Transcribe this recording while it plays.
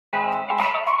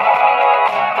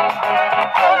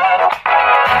Hey,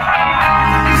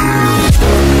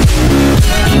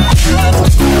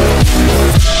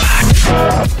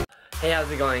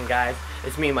 how's it going, guys?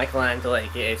 It's me, Michelangelo,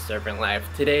 aka Serpent Life.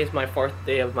 Today is my 4th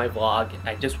day of my vlog.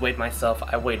 I just weighed myself.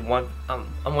 I'm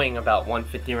weighing about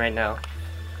 150 right now.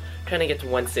 Trying to get to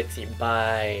 160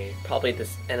 by probably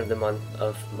this end of the month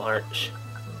of March.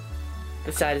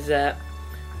 Besides that,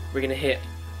 we're gonna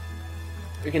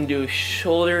do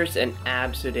shoulders and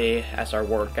abs today as our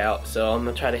workout. So I'm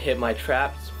gonna try to hit my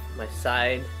traps, my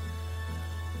side,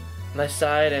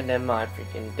 and then my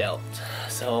freaking delt.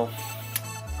 So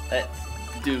let's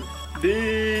do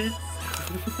this.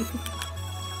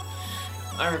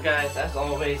 Alright guys, as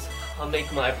always, I'll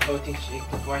make my protein shake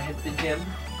before I hit the gym.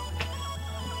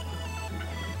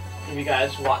 If you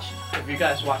guys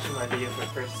watching my video for the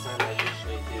first time, I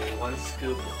usually do 1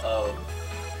 scoop of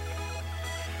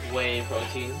whey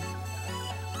protein.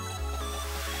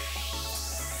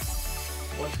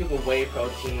 1 scoop of whey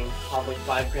protein, probably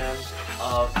 5 grams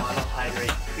of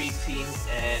monohydrate creatine,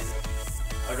 and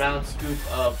a round scoop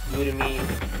of glutamine,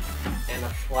 and a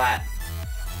flat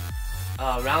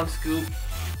round scoop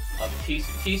of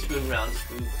teaspoon round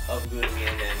scoop of glutamine,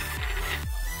 and then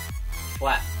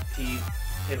flat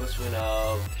tablespoon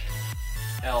of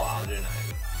L-arginine.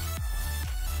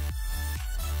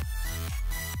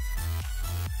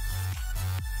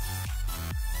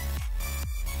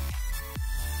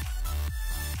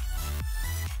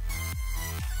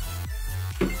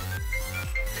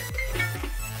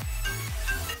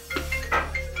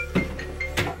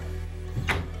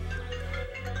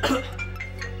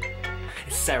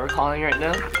 Is Sarah calling right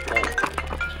now?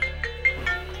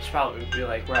 She's probably be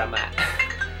like where I'm at.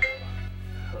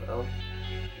 Hello?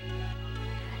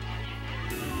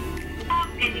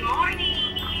 Good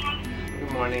morning.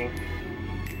 Good morning.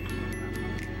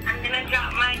 I'm gonna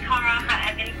drop my car off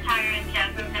at Evans Tire and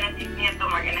Jasmine's gonna pick me up and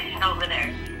we're gonna head over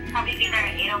there. Probably be there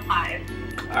at 8:05.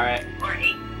 Alright. Or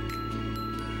 8.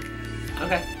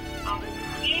 Okay. Over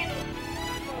to you.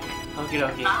 Okie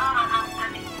dokie.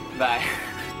 Bye.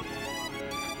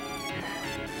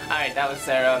 Alright, that was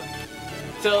Sarah.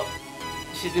 So,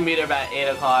 she's gonna be there about 8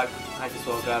 o'clock. I just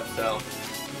woke up, so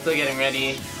still getting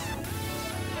ready.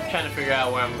 Trying to figure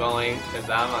out where I'm going, because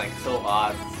I'm like so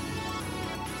lost.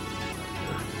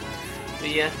 But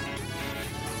yeah.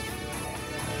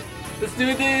 Let's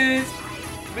do this!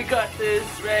 We got this,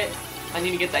 right? I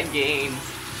need to get that gains.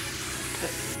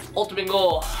 Ultimate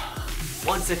goal,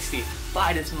 160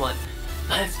 by this month.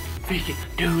 Let's freaking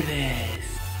do this!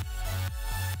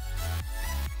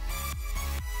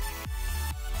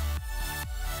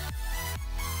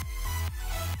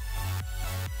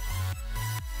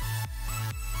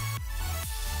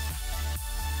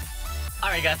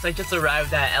 Alright guys, I just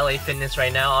arrived at LA Fitness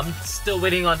right now. I'm still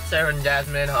waiting on Sarah and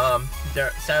Jasmine.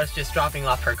 Sarah's just dropping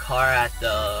off her car at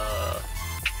the...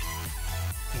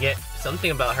 to get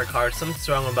something about her car, something's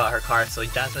wrong about her car, so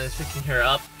Jasmine is picking her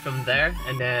up from there,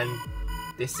 and then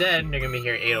they said they're gonna be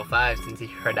here at 8:05 since he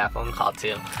heard that phone call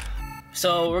too.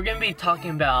 So we're gonna be talking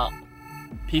about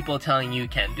people telling you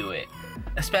can't do it,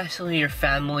 especially your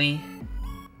family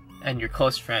and your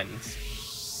close friends.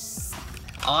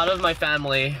 A lot of my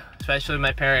family, especially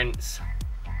my parents,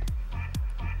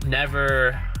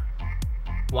 never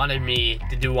wanted me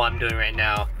to do what I'm doing right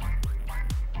now.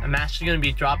 I'm actually going to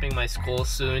be dropping my school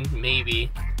soon,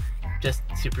 maybe, just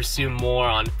to pursue more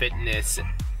on fitness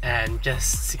and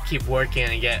just to keep working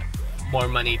and get more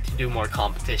money to do more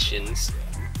competitions.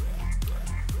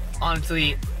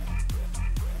 Honestly,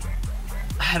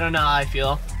 I don't know how I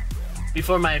feel.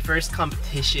 Before my first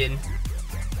competition,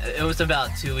 it was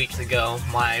about 2 weeks ago,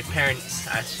 my parents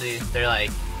actually, they're like,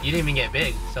 you didn't even get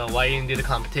big, so why didn't you do the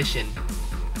competition?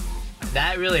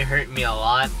 That really hurt me a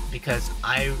lot because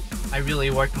I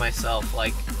really worked myself.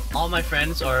 Like, all my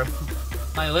friends or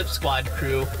my Lip Squad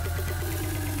crew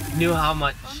knew how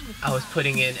much I was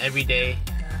putting in every day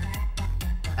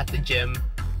at the gym,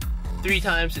 3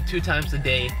 times to 2 times a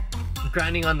day,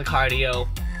 grinding on the cardio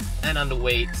and on the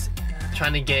weights,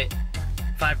 trying to get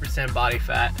 5% body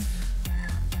fat.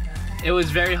 It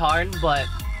was very hard, but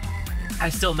I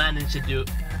still managed to do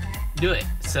it.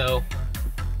 So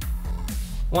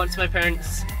once my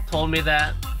parents told me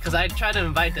that, because I tried to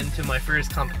invite them to my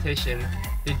first competition,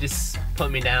 they just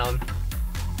put me down.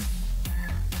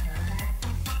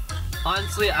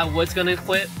 Honestly, I was gonna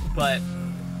quit, but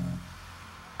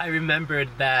I remembered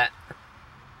that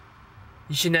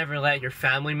you should never let your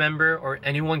family member or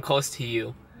anyone close to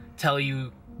you tell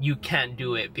you you can't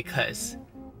do it, because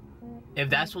if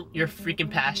that's your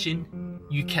freaking passion,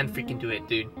 you can freaking do it,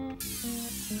 dude. I'm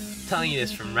telling you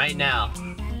this from right now.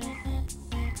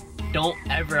 don't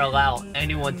ever allow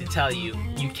anyone to tell you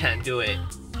you can't do it.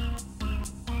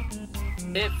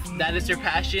 If that is your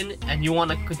passion and you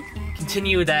want to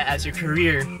continue that as your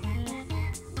career,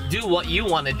 do what you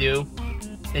want to do,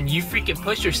 then you freaking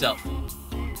push yourself.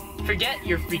 Forget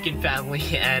your freaking family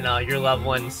and your loved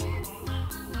ones.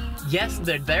 Yes,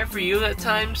 they're there for you at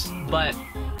times, but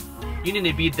you need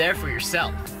to be there for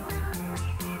yourself.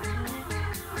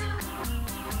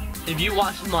 If you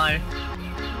watched my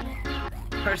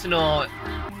personal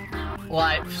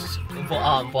life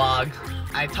vlog,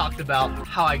 I talked about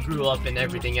how I grew up and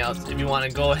everything else. If you want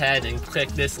to go ahead and click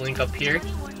this link up here,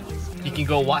 you can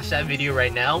go watch that video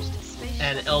right now,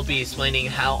 and it'll be explaining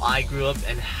how I grew up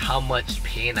and how much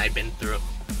pain I've been through.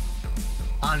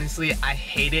 Honestly, I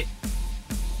hate it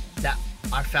that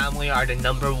our family are the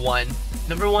number one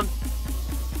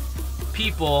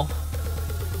people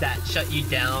that shut you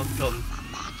down from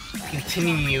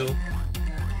continuing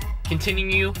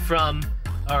you from,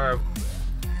 or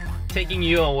taking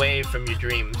you away from your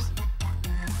dreams.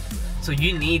 So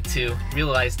you need to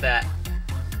realize that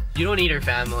you don't need your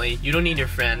family, you don't need your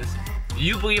friends.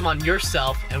 You believe on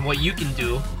yourself and what you can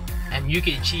do, and you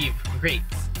can achieve great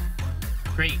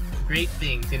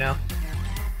things, you know?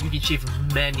 You can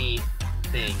achieve many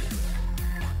things.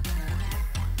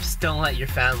 Just don't let your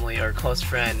family or close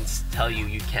friends tell you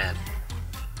you can't.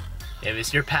 If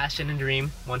it's your passion and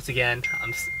dream, once again,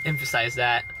 I'm emphasize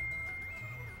that,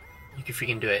 you can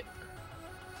freaking do it.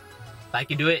 If I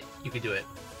can do it, you can do it.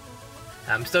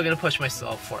 I'm still gonna push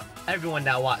myself for everyone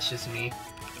that watches me,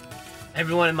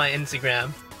 everyone in my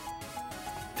Instagram,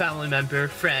 family member,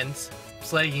 friends,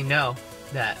 just letting you know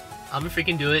that I'm gonna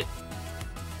freaking do it.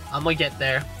 I'm gonna get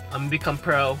there. I'm gonna become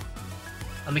pro.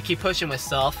 I'm gonna keep pushing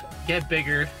myself, get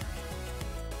bigger,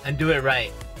 and do it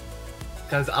right.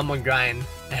 Because I'm gonna grind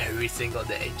every single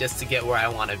day just to get where I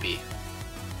want to be.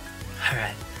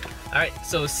 Alright,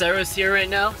 so Sarah's here right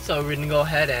now, so we're gonna go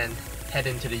ahead and head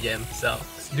into the gym. So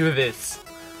let's do this.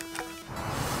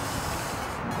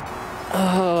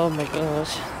 Oh my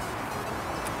gosh.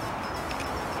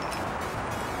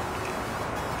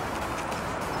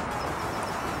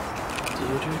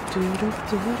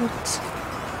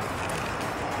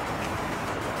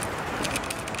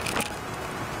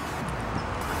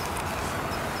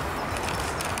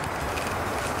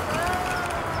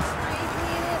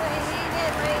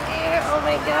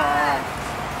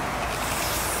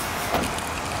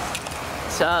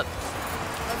 What's up?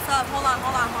 What's up? Hold on.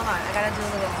 I gotta do a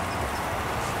little.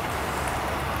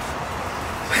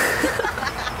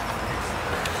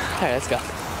 Alright, let's go.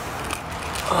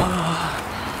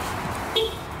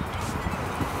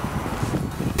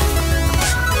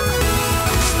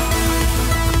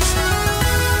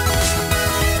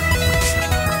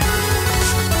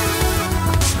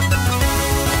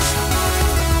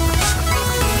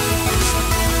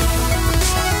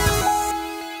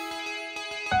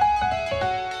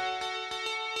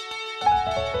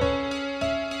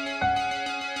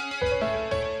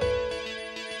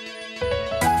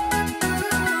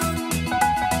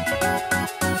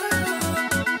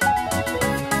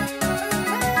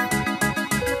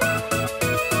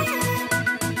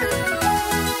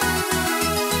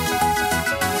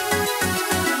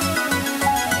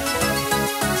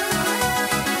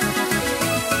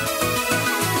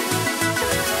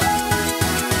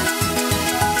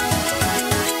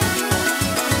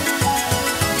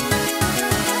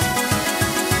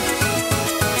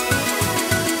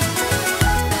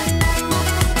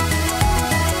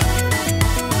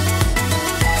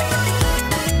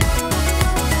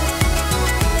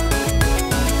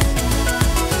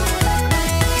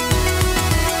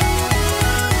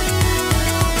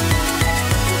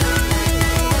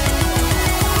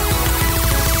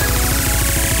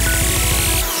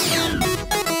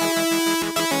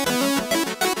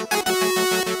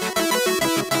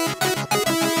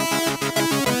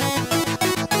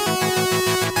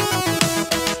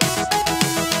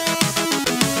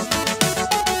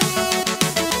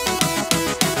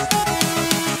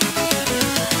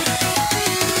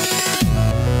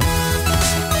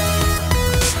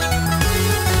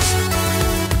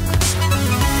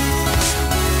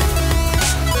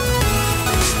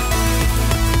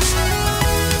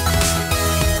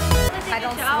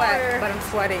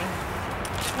 Sweating.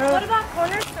 What about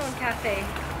Cornerstone Cafe?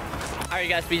 Alright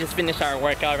guys, we just finished our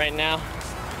workout right now.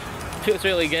 Feels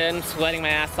really good. I'm sweating my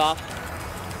ass off.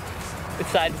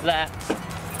 Besides that,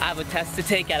 I have a test to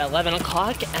take at 11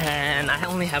 o'clock and I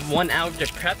only have 1 hour to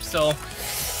prep, so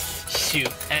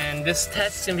shoot. And this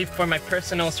test is gonna be for my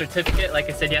personal certificate, like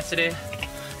I said yesterday.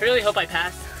 I really hope I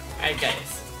pass. Alright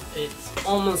guys, it's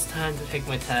almost time to take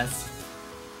my test.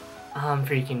 I'm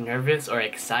freaking nervous or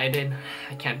excited.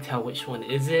 I can't tell which one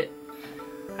is it.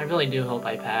 I really do hope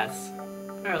I pass.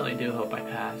 I really do hope I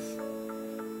pass.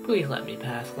 Please let me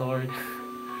pass, Lord.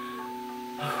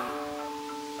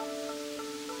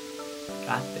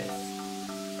 Got this.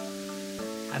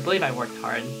 I believe I worked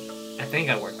hard. I think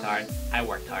I worked hard. I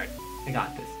worked hard. I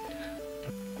got this.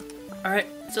 Alright,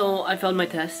 so I failed my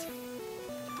test.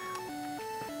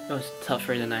 It was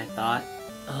tougher than I thought.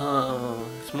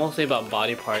 It's mostly about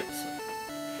body parts.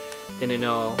 Didn't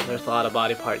know there's a lot of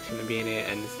body parts gonna be in it,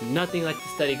 and it's nothing like the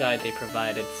study guide they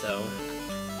provided, so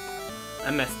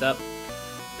I messed up.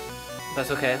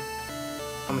 That's okay.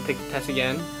 I'm gonna take the test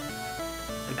again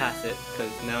and pass it,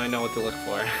 because now I know what to look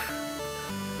for.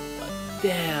 But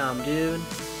damn, dude.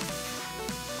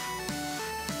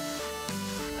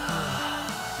 I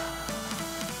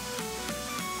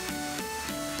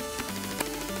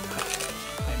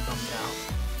bummed out.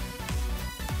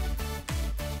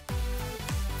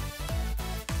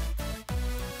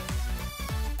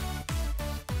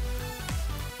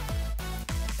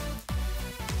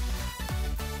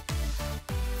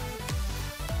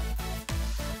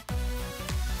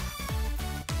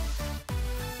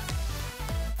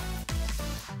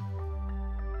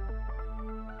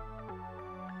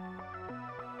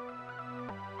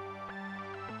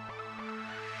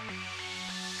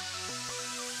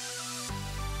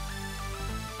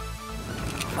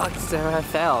 Fuck, Sarah, I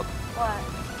failed. What? I'm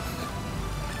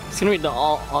just gonna read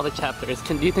all the chapters.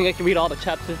 Do you think I can read all the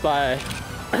chapters by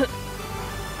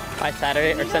by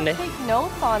Saturday or Sunday? Take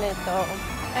notes on it though.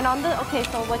 And on the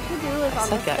so what you do is on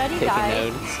the study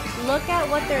guide, look at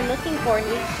what they're looking for in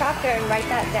each chapter and write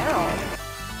that down.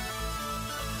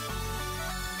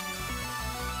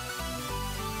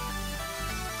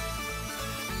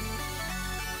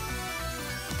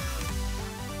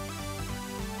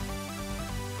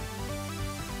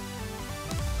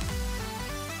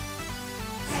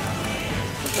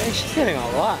 Man, she's getting a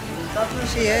lot. That's what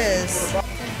she is.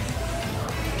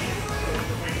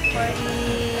 11.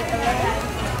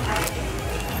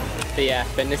 But yeah,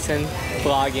 fitness and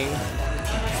vlogging.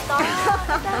 Stop.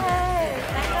 What the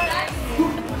heck?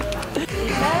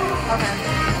 Ethan? Okay.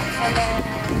 And then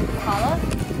Paula?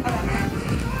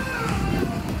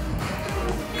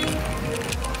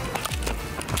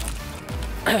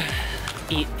 Okay.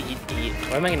 Eat.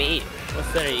 What am I gonna eat?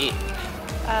 What's there to eat?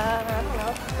 I don't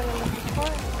know.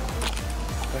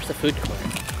 Where's the food court? I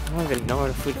don't even know where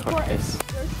the food court is.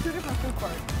 There's two different food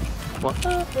courts. What?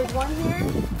 There's one here,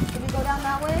 if you go down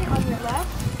that way on your left,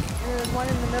 and there's one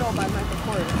in the middle by Michael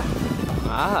Kors.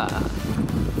 Ah.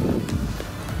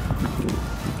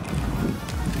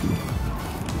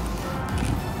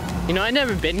 You know, I've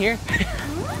never been here.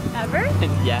 Ever?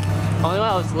 Yeah. Only when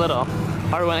I was little.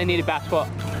 Or when I needed basketball.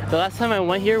 The last time I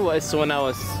went here was when I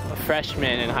was a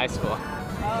freshman in high school.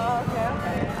 Oh,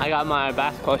 okay. I got my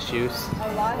basketball shoes.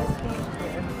 A lot has changed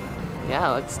here.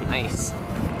 Yeah, it looks nice.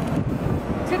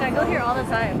 Dude, I go here all the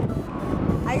time.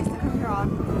 I used to come here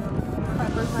often. My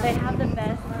first time. They have the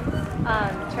best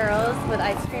churros with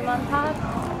ice cream on top.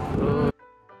 Ooh.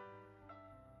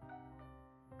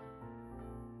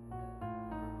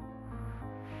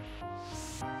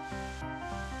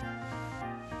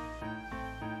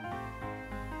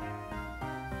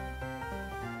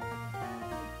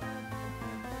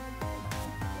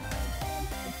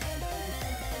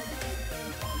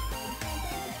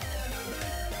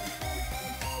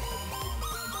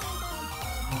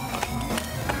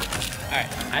 Alright,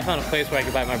 I found a place where I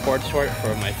can buy my board short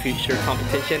for my future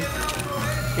competition.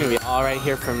 It's gonna be all right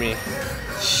here for me.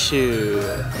 Shoot.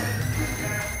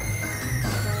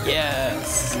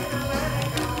 Yes.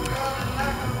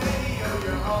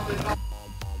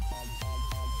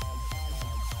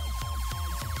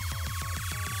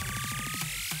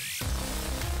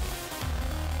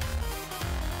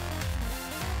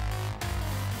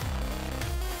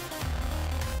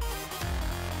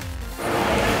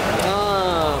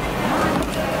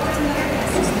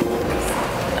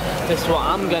 This is what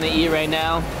I'm gonna eat right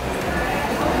now.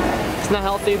 It's not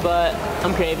healthy, but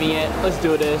I'm craving it. Let's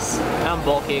do this. I'm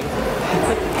bulking.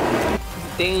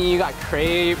 Dang, you got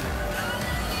crepe.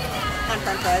 And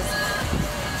french fries.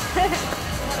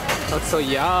 That's so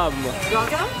yum. You want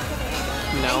some?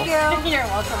 No. Thank you. You're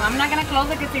welcome. I'm not gonna close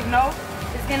it because if no,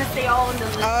 it's gonna stay all in the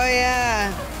lid. Oh,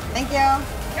 yeah. Thank you.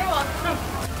 You're welcome.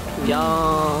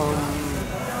 Yum.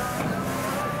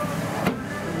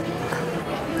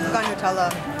 It's got Nutella.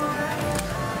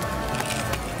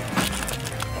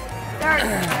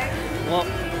 Well,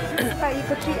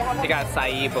 they got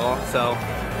acai bowl, so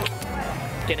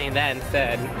getting that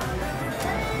instead.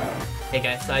 Hey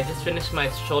guys, so I just finished my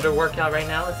shoulder workout right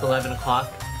now. It's 11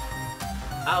 o'clock.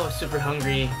 I was super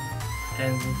hungry,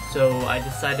 and so I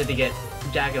decided to get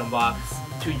Jack in the Box,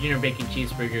 2 Junior Bacon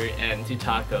Cheeseburger, and 2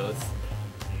 tacos.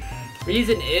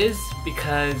 Reason is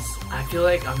because I feel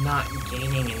like I'm not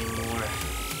gaining anymore.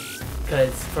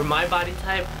 Because for my body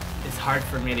type, it's hard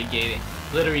for me to gain it.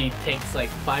 Literally takes like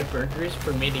 5 burgers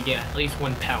for me to get at least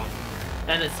 1 pound.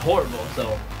 And it's horrible,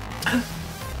 so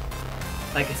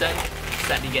like I said,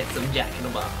 decided to get some Jack in the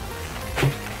Box.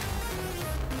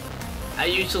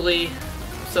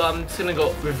 I'm just gonna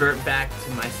go revert back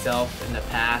to myself in the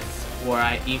past where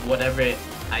I eat whatever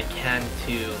I can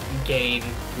to gain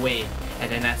weight, and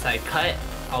then as I cut,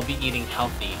 I'll be eating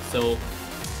healthy. So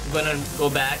I'm gonna go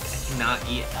back. I cannot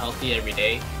eat healthy every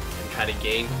day and try to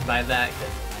gain by that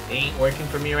because it ain't working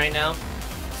for me right now.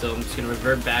 So I'm just gonna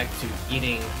revert back to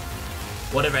eating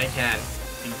whatever I can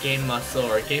to gain muscle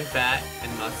or gain fat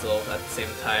and muscle at the same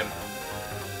time.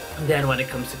 And then when it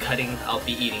comes to cutting, I'll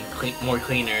be eating more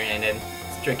cleaner and then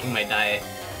striking my diet.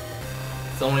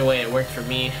 It's the only way it works for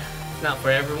me. It's not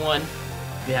for everyone.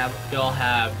 We all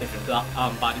have different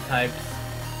body types.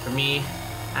 For me,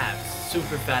 I have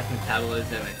super fast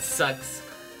metabolism. It sucks.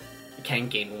 I can't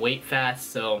gain weight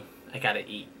fast, so I gotta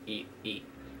eat.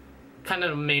 Kind of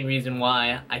the main reason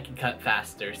why I can cut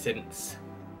faster, since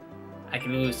I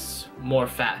can lose more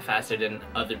fat faster than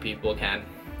other people can.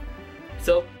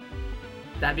 So,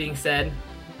 that being said,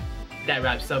 that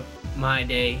wraps up my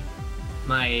day,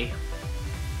 my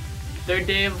 3rd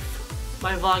day of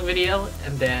my vlog video,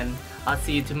 and then I'll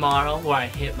see you tomorrow where I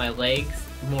hit my legs.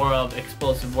 More of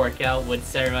explosive workout with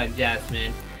Sarah and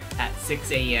Jasmine at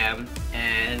 6 a.m.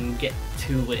 and get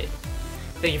to it.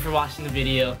 Thank you for watching the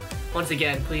video. Once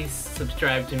again, please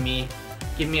subscribe to me.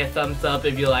 Give me a thumbs up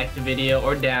if you liked the video,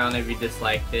 or down if you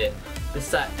disliked it.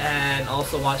 And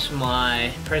also watch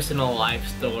my personal life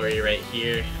story right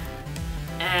here.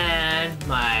 And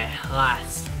my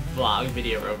last vlog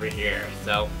video over here.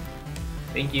 So,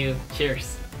 thank you.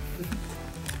 Cheers.